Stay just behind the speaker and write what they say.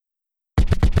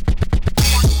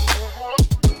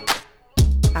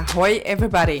Ahoy,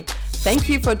 everybody. Thank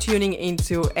you for tuning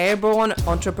into Airborne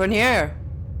Entrepreneur.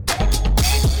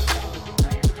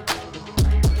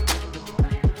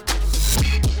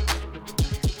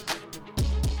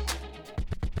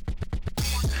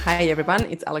 Hi, everyone.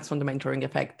 It's Alex from The Mentoring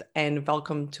Effect, and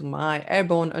welcome to my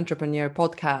Airborne Entrepreneur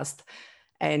podcast.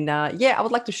 And I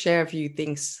would like to share a few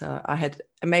things. I had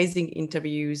amazing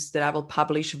interviews that I will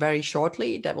publish very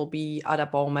shortly. That will be Ada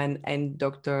Bowman and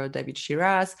Dr. David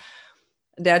Shiraz.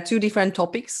 There are two different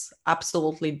topics,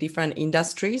 absolutely different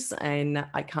industries, and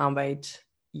I can't wait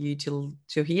you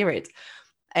to hear it.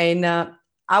 And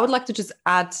I would like to just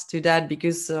add to that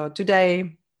because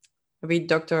today with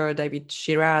Dr. David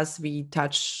Shiraz, we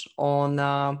touch on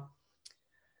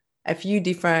a few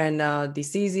different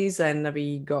diseases, and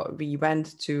we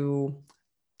went to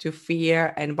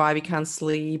fear and why we can't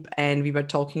sleep, and we were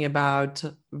talking about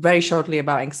very shortly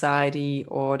about anxiety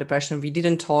or depression. We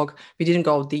didn't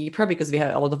go deeper because we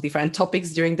had a lot of different topics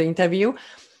during the interview,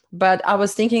 but I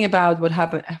was thinking about what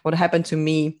happened to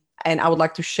me, and I would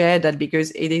like to share that because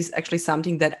it is actually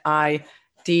something that I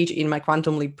teach in my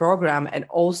Quantum Leap program, and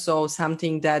also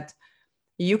something that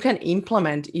you can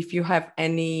implement if you have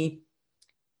any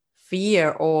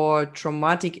fear or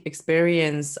traumatic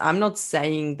experience. I'm not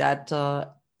saying that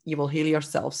you will heal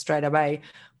yourself straight away,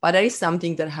 but that is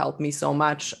something that helped me so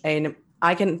much. And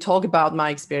I can talk about my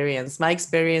experience. My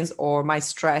experience or my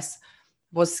stress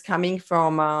was coming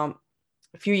from a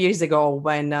few years ago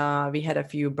when we had a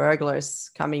few burglars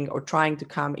coming or trying to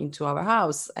come into our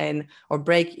house or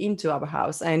break into our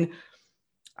house. And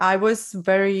I was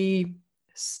very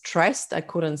stressed. I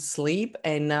couldn't sleep,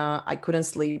 and I couldn't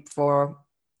sleep for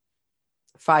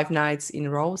 5 nights in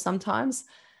a row sometimes.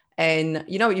 And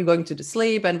you're going to the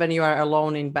sleep, and when you are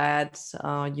alone in bed,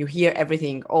 you hear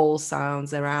everything, all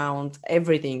sounds around,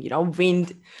 everything,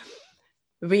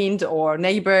 wind or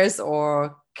neighbors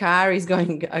or car is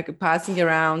going passing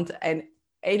around. And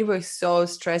it was so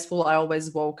stressful. I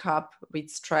always woke up with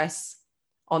stress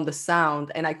on the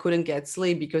sound, and I couldn't get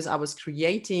sleep because I was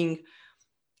creating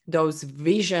those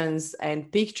visions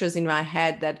and pictures in my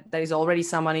head that there is already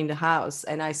someone in the house,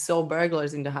 and I saw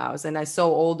burglars in the house, and I saw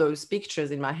all those pictures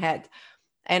in my head.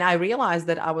 And I realized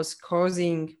that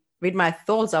with my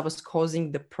thoughts, I was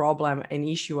causing the problem and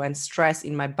issue and stress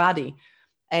in my body.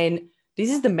 And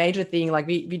this is the major thing. Like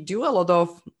we do a lot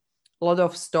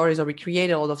of stories, or we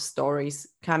create a lot of stories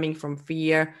coming from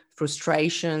fear,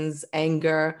 frustrations,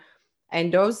 anger,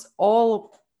 and those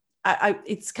all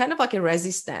it's kind of like a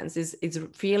resistance. It's a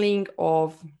feeling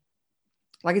of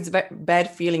like it's a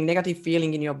bad feeling, negative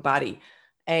feeling in your body.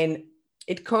 And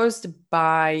it caused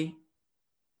by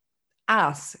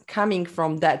us coming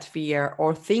from that fear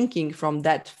or thinking from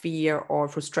that fear or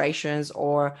frustrations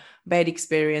or bad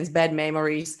experience, bad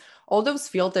memories. All those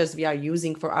filters we are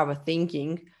using for our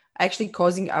thinking actually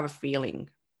causing our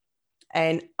feeling.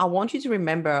 And I want you to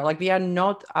remember, like, we are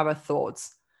not our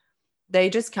thoughts. They're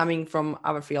just coming from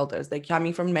our filters. They're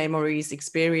coming from memories,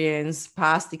 experience,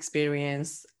 past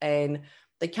experience, and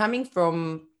they're coming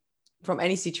from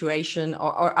any situation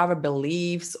or our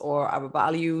beliefs or our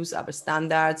values, our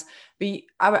standards,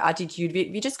 our attitude.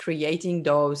 We're just creating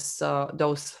those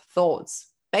thoughts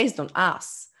based on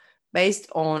us, based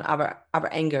on our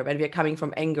anger, when we're coming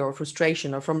from anger or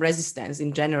frustration or from resistance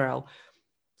in general.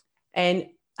 And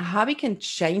how we can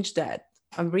change that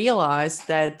and realize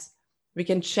that we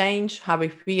can change how we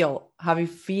feel,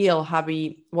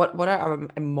 what are our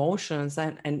emotions,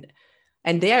 and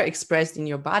they are expressed in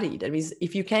your body. That means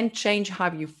if you can change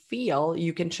how you feel,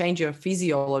 you can change your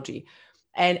physiology.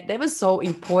 And that was so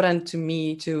important to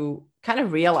me to kind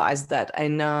of realize that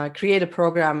and create a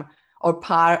program or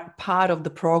part of the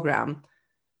program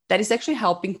that is actually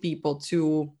helping people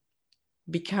to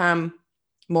become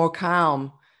more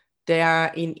calm. They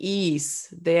are in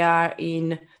ease. They're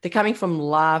coming from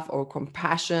love or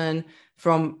compassion,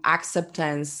 from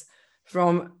acceptance,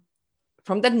 from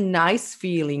that nice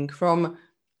feeling, from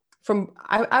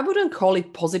I wouldn't call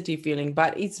it positive feeling,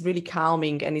 but it's really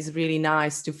calming and it's really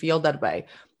nice to feel that way.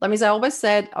 That means I always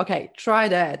said, okay, try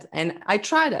that. And I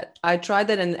tried it.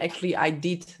 And actually I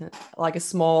did like a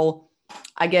small,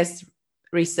 I guess,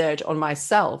 research on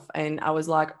myself. And I was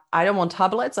like, I don't want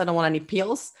tablets. I don't want any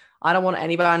pills. I don't want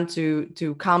anyone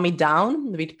to calm me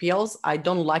down with pills. I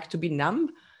don't like to be numb.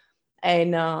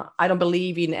 And I don't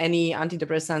believe in any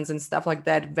antidepressants and stuff like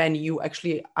that when you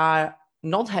actually are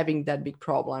not having that big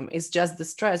problem. It's just the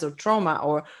stress or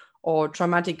trauma or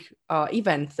traumatic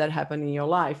events that happen in your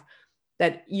life,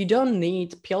 that you don't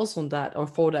need pills on that or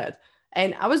for that.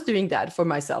 And I was doing that for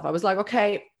myself. I was like,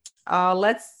 okay,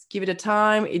 let's give it a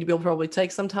time. It will probably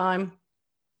take some time,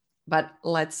 but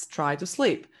let's try to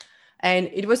sleep. And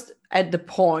it was at the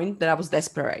point that I was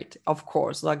desperate, of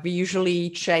course. Like, we usually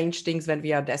change things when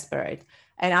we are desperate.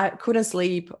 And I couldn't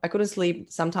sleep. I couldn't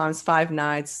sleep sometimes 5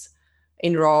 nights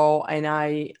in a row. And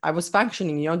I was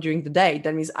functioning, during the day.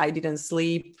 That means I didn't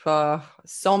sleep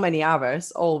so many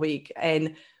hours all week.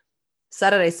 And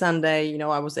Saturday, Sunday,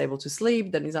 I was able to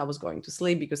sleep. That means I was going to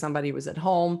sleep because somebody was at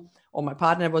home or my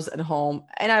partner was at home,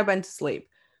 and I went to sleep.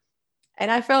 And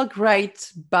I felt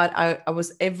great, but I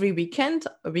was every weekend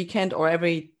or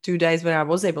every 2 days when I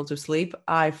was able to sleep,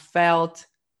 I felt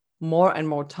more and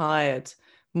more tired,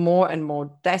 more and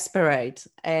more desperate.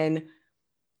 And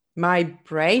my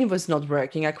brain was not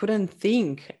working. I couldn't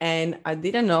think and I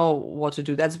didn't know what to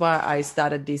do. That's why I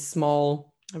started this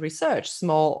small research,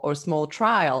 small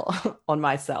trial on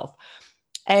myself.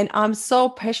 And I'm so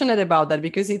passionate about that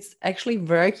because it's actually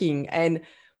working. And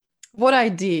what I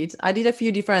did a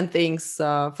few different things.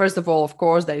 First of all, of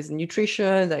course, there is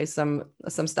nutrition. There is some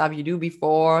stuff you do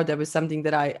before. There was something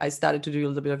that I started to do a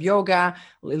little bit of yoga,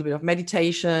 a little bit of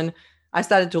meditation. I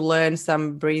started to learn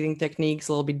some breathing techniques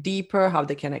a little bit deeper, how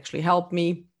they can actually help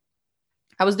me.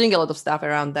 I was doing a lot of stuff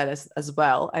around that as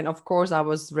well. And of course, I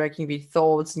was working with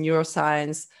thoughts,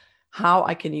 neuroscience, how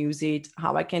I can use it,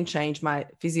 how I can change my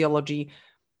physiology.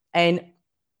 And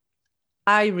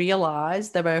I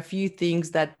realized there were a few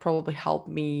things that probably helped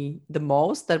me the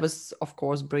most. That was, of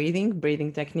course, breathing.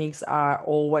 Breathing techniques are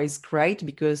always great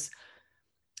because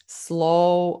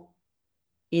slow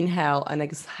inhale and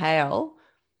exhale,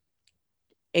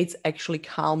 it's actually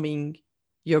calming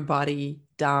your body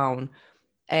down.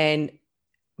 And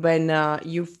when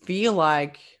you feel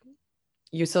like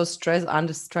you're so stressed,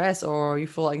 under stress, or you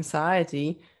feel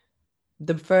anxiety,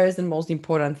 the first and most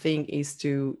important thing is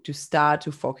to start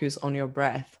to focus on your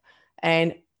breath.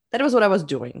 And that was what I was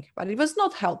doing, but it was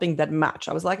not helping that much.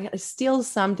 I was like, it's still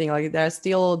something, like there are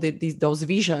still those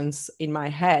visions in my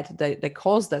head that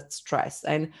cause that stress,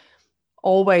 and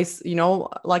always,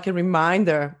 like a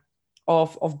reminder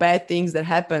of bad things that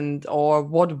happened or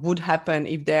what would happen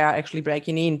if they are actually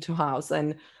breaking into house.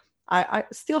 And I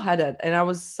still had it, and I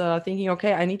was thinking,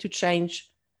 okay, I need to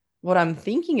change what I'm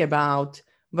thinking about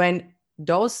when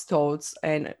those thoughts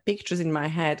and pictures in my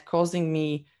head causing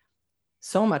me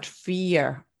so much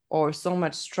fear or so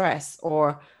much stress,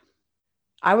 or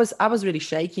I was really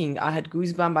shaking. I had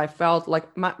goosebumps. I felt like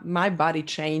my body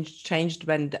changed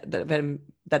when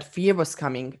that fear was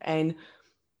coming. And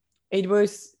it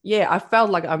was, yeah, I felt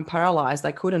like I'm paralyzed.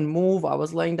 I couldn't move. I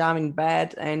was laying down in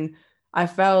bed, and I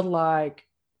felt like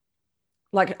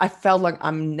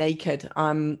I'm naked.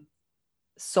 I'm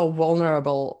so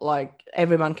vulnerable, like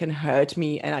everyone can hurt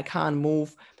me and I can't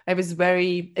move. It was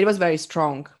very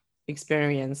strong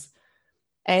experience.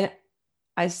 And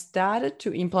I started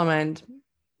to implement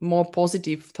more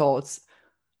positive thoughts.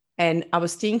 And I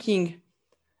was thinking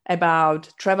about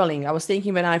traveling. I was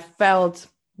thinking when I felt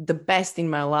the best in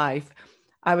my life,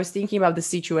 I was thinking about the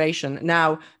situation.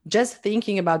 Now, just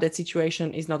thinking about that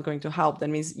situation is not going to help. That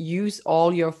means use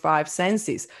all your five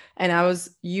senses. And I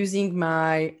was using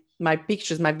my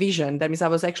pictures, my vision. That means I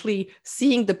was actually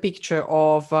seeing the picture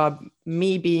of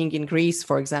me being in Greece,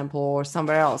 for example, or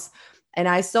somewhere else. And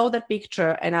I saw that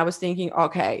picture and I was thinking,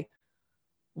 okay,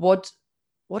 what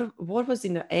what was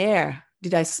in the air?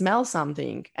 Did I smell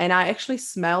something? And I actually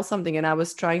smelled something, and I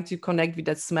was trying to connect with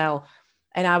that smell.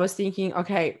 And I was thinking,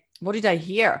 okay, what did I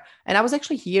hear? And I was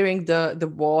actually hearing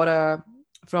the water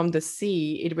from the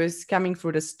sea. It was coming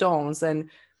through the stones. And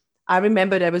I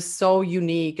remember that was so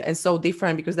unique and so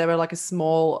different because they were like a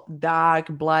small dark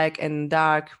black and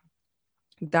dark,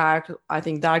 I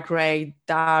think dark gray,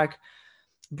 dark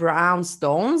brown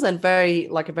stones, and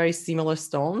very similar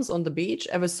stones on the beach.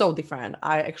 It was so different.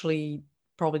 I actually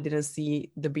probably didn't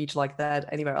see the beach like that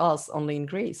anywhere else, only in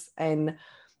Greece. And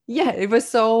yeah, it was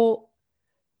so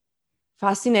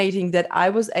fascinating that I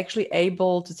was actually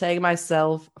able to take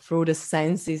myself through the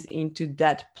senses into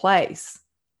that place.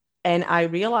 And I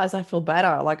realized I feel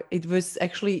better. Like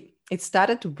it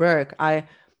started to work.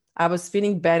 I was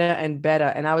feeling better and better,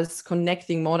 and I was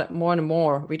connecting more and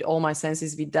more with all my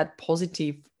senses with that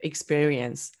positive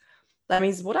experience. That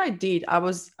means what I did, I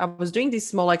was doing this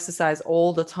small exercise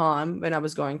all the time when I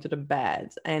was going to the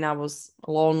bed, and I was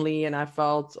lonely, and I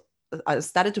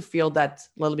started to feel that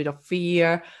little bit of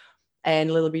fear and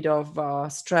a little bit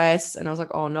of stress, and I was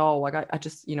like, oh no, like I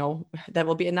just that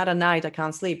will be another night I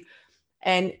can't sleep.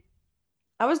 And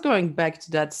I was going back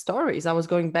to that stories. I was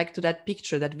going back to that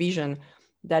picture, that vision,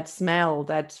 that smell,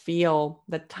 that feel,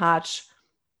 that touch.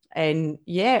 And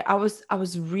yeah, I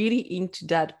was really into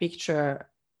that picture,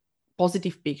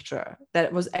 positive picture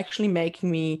that was actually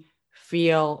making me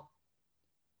feel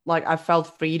like I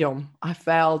felt freedom. I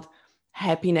felt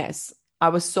happiness. I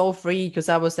was so free because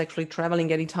I was actually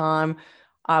traveling anytime.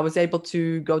 I was able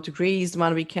to go to Greece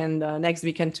one weekend, next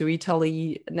weekend to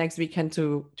Italy, next weekend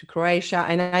to Croatia,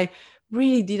 and I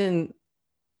really didn't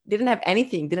have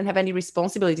anything, didn't have any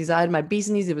responsibilities. I had my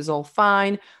business; it was all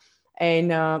fine,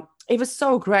 and it was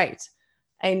so great,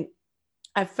 and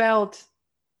I felt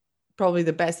probably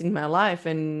the best in my life,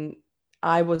 and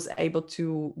I was able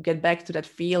to get back to that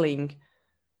feeling.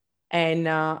 And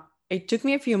it took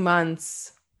me a few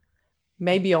months,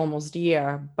 maybe almost a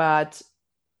year, but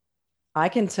I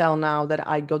can tell now that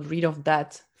I got rid of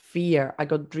that fear. I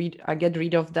get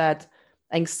rid of that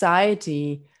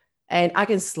anxiety, and I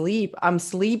can sleep. I'm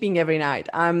sleeping every night.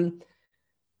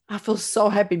 I feel so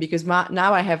happy because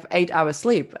now I have 8 hours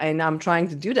sleep, and I'm trying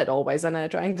to do that always. And I'm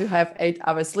trying to have 8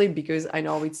 hours sleep because I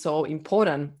know it's so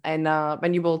important. And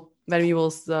when you will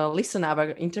listen to our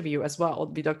interview as well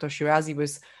with Dr. Shirazi,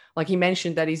 was like he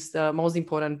mentioned that is the most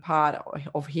important part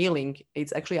of healing.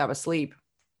 It's actually our sleep.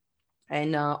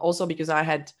 And also because I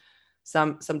had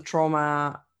some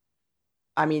trauma,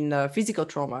 I mean physical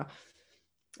trauma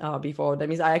before. That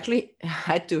means I actually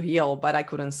had to heal, but I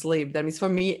couldn't sleep. That means for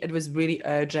me it was really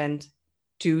urgent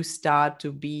to start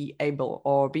to be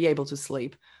able to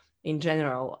sleep in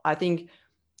general. I think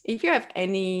if you have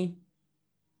any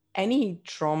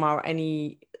trauma or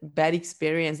any bad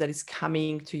experience that is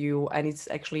coming to you and it's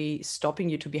actually stopping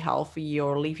you to be healthy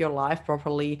or live your life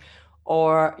properly,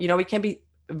 or it can be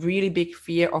really big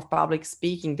fear of public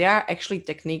speaking, there are actually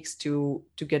techniques to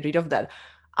get rid of that.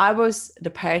 I was the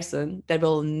person that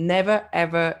will never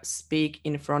ever speak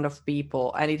in front of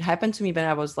people, and it happened to me when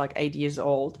I was like 8 years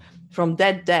old. From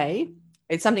that day,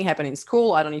 it's something happened in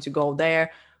school, I don't need to go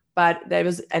there, but there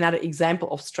was another example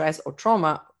of stress or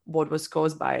trauma what was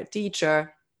caused by a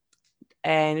teacher,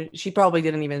 and she probably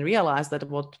didn't even realize that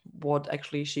what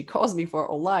actually she caused me for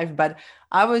all life. But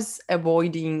I was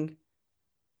avoiding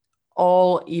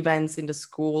all events in the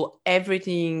school,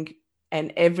 everything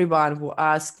and everyone who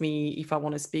asked me if I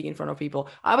want to speak in front of people.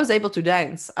 I was able to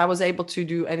dance, I was able to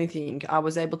do anything, I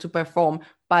was able to perform,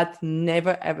 but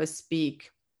never ever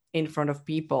speak in front of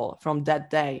people from that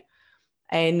day.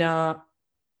 And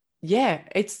yeah,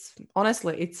 it's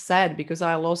honestly, it's sad because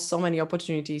I lost so many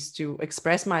opportunities to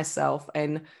express myself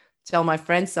and tell my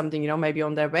friends something, maybe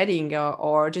on their wedding,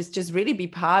 or just really be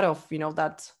part of,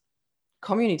 that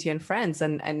community and friends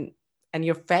and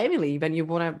your family when you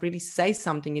want to really say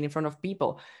something in front of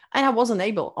people. And I wasn't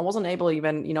able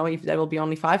even, if there will be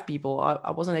only 5 people, I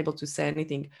wasn't able to say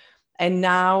anything. And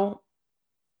now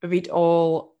with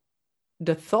all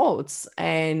the thoughts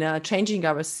and changing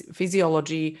our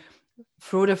physiology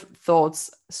through the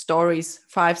thoughts, stories,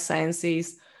 5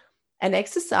 senses, and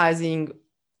exercising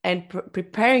and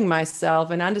preparing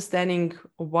myself and understanding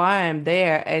why I'm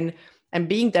there and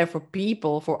being there for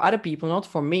other people, not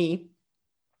for me,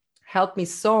 helped me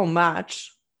so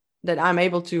much that I'm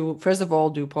able to, first of all,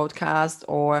 do podcast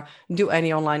or do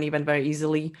any online event very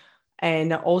easily,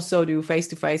 and also do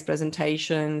face-to-face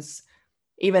presentations.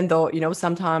 Even though,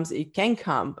 sometimes it can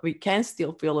come, we can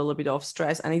still feel a little bit of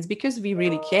stress, and it's because we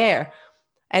really care.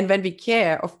 And when we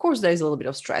care, of course, there's a little bit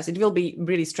of stress. It will be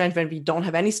really strange when we don't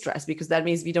have any stress, because that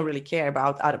means we don't really care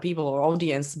about other people or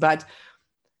audience. But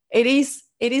it is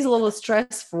a little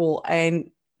stressful,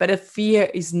 but the fear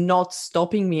is not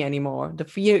stopping me anymore. The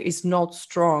fear is not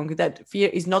strong. That fear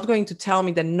is not going to tell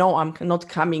me that no, I'm not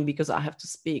coming because I have to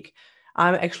speak.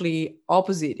 I'm actually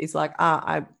opposite. It's like,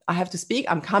 I have to speak.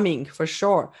 I'm coming for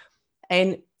sure.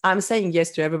 And I'm saying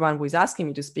yes to everyone who is asking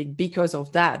me to speak because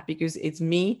of that, because it's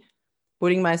me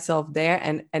putting myself there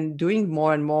and doing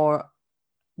more and more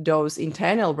those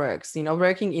internal works,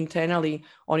 working internally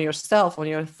on yourself, on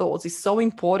your thoughts is so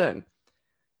important.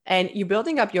 And you're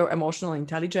building up your emotional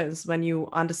intelligence when you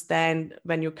understand,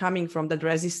 when you're coming from that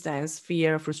resistance,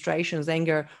 fear, frustrations,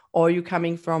 anger, or you're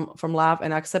coming from love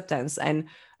and acceptance and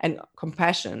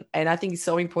compassion. And I think it's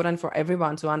so important for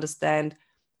everyone to understand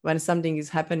when something is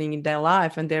happening in their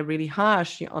life and they're really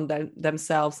harsh on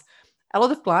themselves. A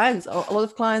lot of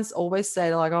clients always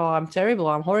say like, oh, I'm terrible,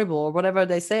 I'm horrible, or whatever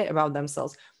they say about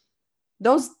themselves.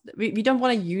 We don't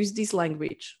want to use this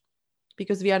language,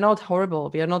 because we are not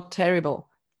horrible, we are not terrible,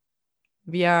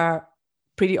 we are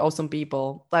pretty awesome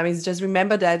people. I mean, just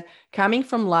remember that coming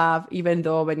from love, even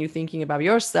though when you're thinking about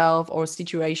yourself or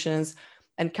situations,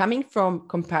 and coming from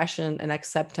compassion and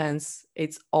acceptance,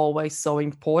 it's always so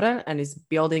important, and it's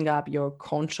building up your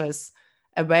conscious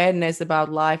awareness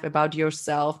about life, about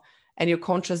yourself, and your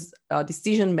conscious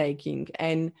decision making,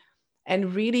 and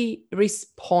really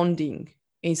responding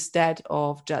instead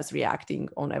of just reacting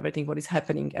on everything what is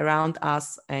happening around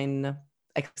us and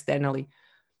externally.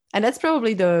 And that's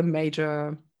probably the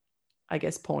major I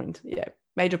guess, point. Yeah,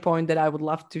 major point that I would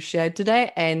love to share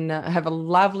today. And have a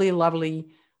lovely, lovely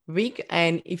week.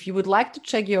 And if you would like to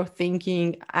check your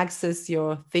thinking, access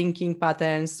your thinking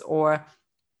patterns, or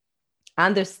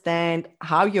understand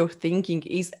how your thinking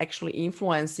is actually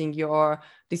influencing your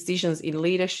decisions in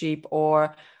leadership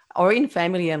or in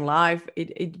family and life,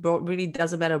 it really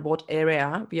doesn't matter what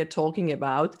area we are talking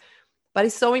about, but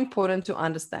it's so important to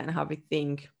understand how we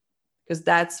think, because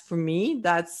that's, for me,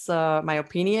 that's my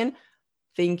opinion.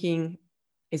 Thinking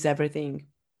is everything.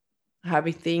 How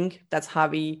we think, that's how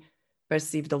we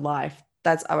perceive the life.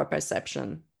 That's our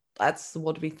perception. That's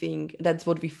what we think. That's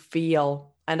what we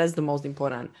feel. And that's the most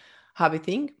important. How we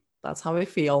think, that's how we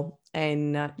feel.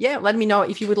 And yeah, let me know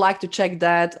if you would like to check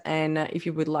that. And if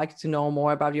you would like to know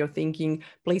more about your thinking,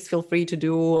 please feel free to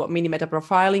do mini meta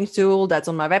profiling tool. That's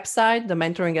on my website,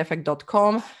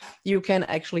 thementoringeffect.com. You can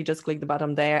actually just click the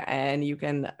button there and you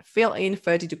can fill in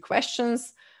 32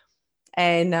 questions.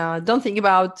 And don't think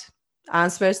about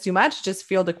answers too much. Just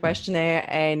fill the questionnaire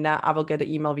and I will get an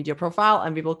email with your profile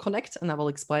and we will connect and I will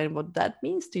explain what that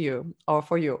means to you or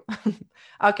for you.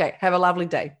 Okay, have a lovely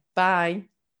day. Bye.